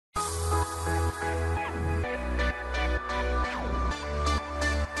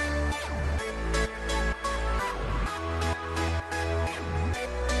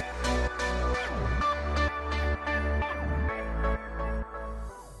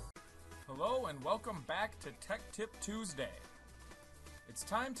and welcome back to Tech Tip Tuesday. It's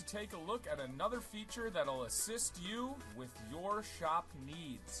time to take a look at another feature that'll assist you with your shop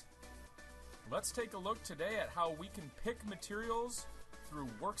needs. Let's take a look today at how we can pick materials through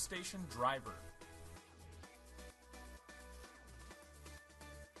Workstation Driver.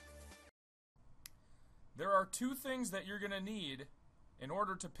 There are two things that you're going to need in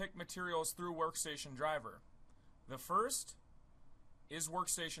order to pick materials through Workstation Driver. The first is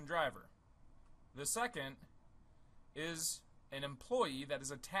Workstation Driver. The second is an employee that is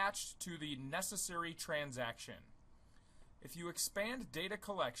attached to the necessary transaction. If you expand data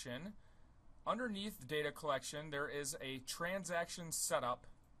collection, underneath data collection there is a transaction setup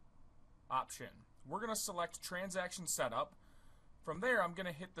option. We're going to select transaction setup. From there I'm going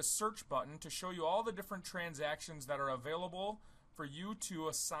to hit the search button to show you all the different transactions that are available for you to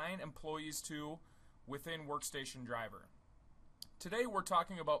assign employees to within Workstation Driver. Today we're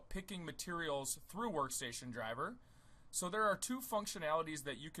talking about picking materials through Workstation Driver. So there are two functionalities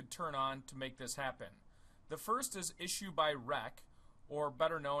that you could turn on to make this happen. The first is issue by rec, or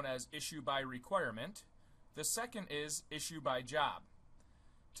better known as issue by requirement. The second is issue by job.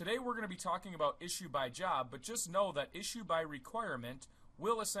 Today we're going to be talking about issue by job, but just know that issue by requirement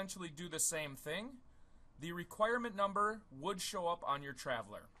will essentially do the same thing. The requirement number would show up on your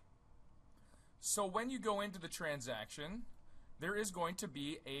traveler. So when you go into the transaction, there is going to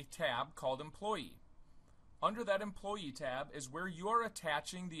be a tab called Employee. Under that Employee tab is where you are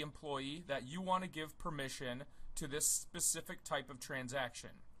attaching the employee that you want to give permission to this specific type of transaction.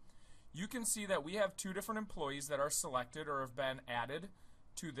 You can see that we have two different employees that are selected or have been added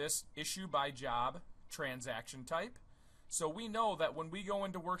to this issue by job transaction type. So we know that when we go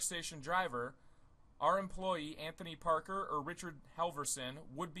into Workstation Driver, our employee, Anthony Parker or Richard Halverson,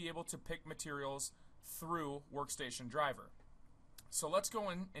 would be able to pick materials through Workstation Driver. So let's go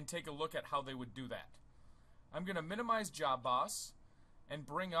in and take a look at how they would do that. I'm going to minimize JobBOSS and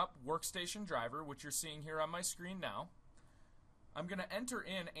bring up Workstation Driver, which you're seeing here on my screen now. I'm going to enter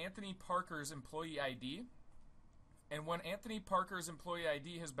in Anthony Parker's employee ID. And when Anthony Parker's employee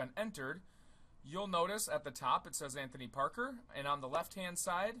ID has been entered, you'll notice at the top it says Anthony Parker, and on the left-hand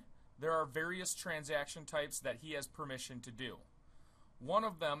side there are various transaction types that he has permission to do. One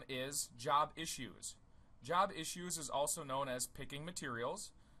of them is job issues. Job issues is also known as picking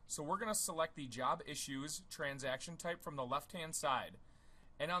materials. So we're going to select the job issues transaction type from the left-hand side.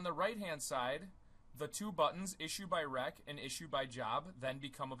 And on the right-hand side, the two buttons, issue by rec and issue by job, then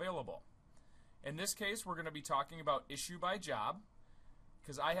become available. In this case, we're going to be talking about issue by job,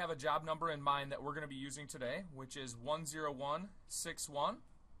 because I have a job number in mind that we're going to be using today, which is 10161.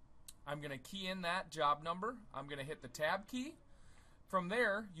 I'm going to key in that job number. I'm going to hit the tab key. From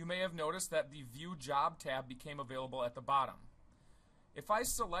there, you may have noticed that the View Job tab became available at the bottom. If I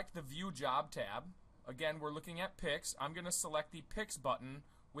select the View Job tab, again we're looking at picks, I'm going to select the picks button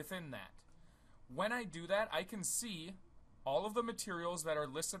within that. When I do that, I can see all of the materials that are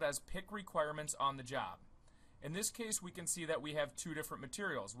listed as pick requirements on the job. In this case, we can see that we have two different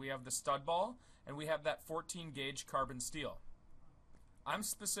materials. We have the stud ball and we have that 14 gauge carbon steel. I'm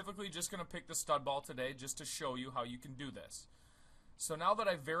specifically just going to pick the stud ball today just to show you how you can do this. So now that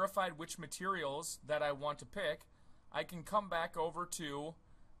I've verified which materials that I want to pick, I can come back over to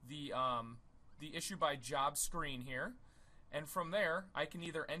the issue by job screen here, and from there I can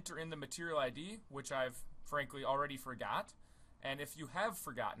either enter in the material ID, which I've frankly already forgot, and if you have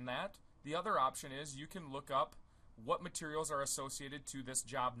forgotten that, the other option is you can look up what materials are associated to this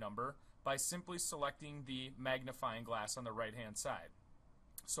job number by simply selecting the magnifying glass on the right hand side.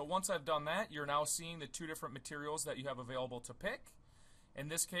 So once I've done that, you're now seeing the two different materials that you have available to pick. In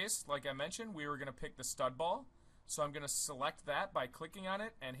this case, like I mentioned, we were going to pick the stud ball. So I'm going to select that by clicking on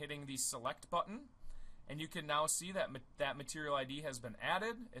it and hitting the select button. And you can now see that that material ID has been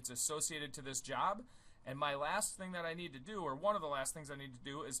added. It's associated to this job. And my last thing that I need to do, or one of the last things I need to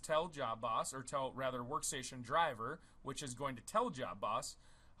do, is tell JobBOSS, or tell rather Workstation Driver, which is going to tell JobBOSS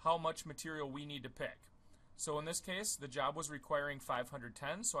how much material we need to pick. So in this case, the job was requiring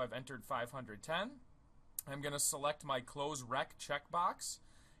 510, so I've entered 510. I'm going to select my Close Rec checkbox,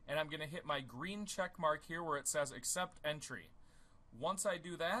 and I'm going to hit my green check mark here where it says Accept Entry. Once I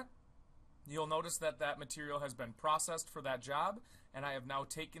do that, you'll notice that that material has been processed for that job, and I have now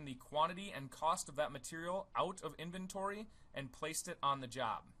taken the quantity and cost of that material out of inventory and placed it on the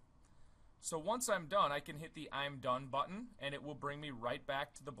job. So once I'm done, I can hit the I'm Done button, and it will bring me right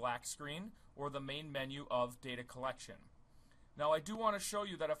back to the black screen or the main menu of data collection. Now I do want to show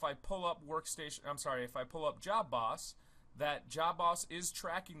you that if I pull up JobBOSS, that JobBOSS is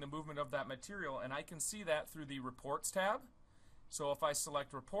tracking the movement of that material, and I can see that through the Reports tab. So if I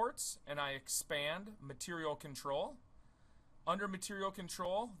select reports and I expand material control, under material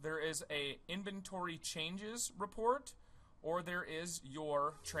control there is a inventory changes report, or there is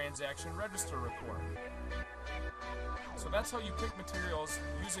your transaction register report. So that's how you pick materials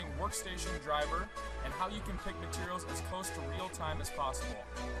using Workstation Driver, and how you can pick materials as close to real time as possible.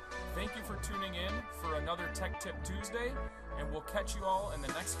 Thank you for tuning in for another Tech Tip Tuesday, and we'll catch you all in the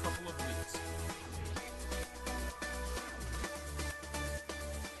next couple of weeks.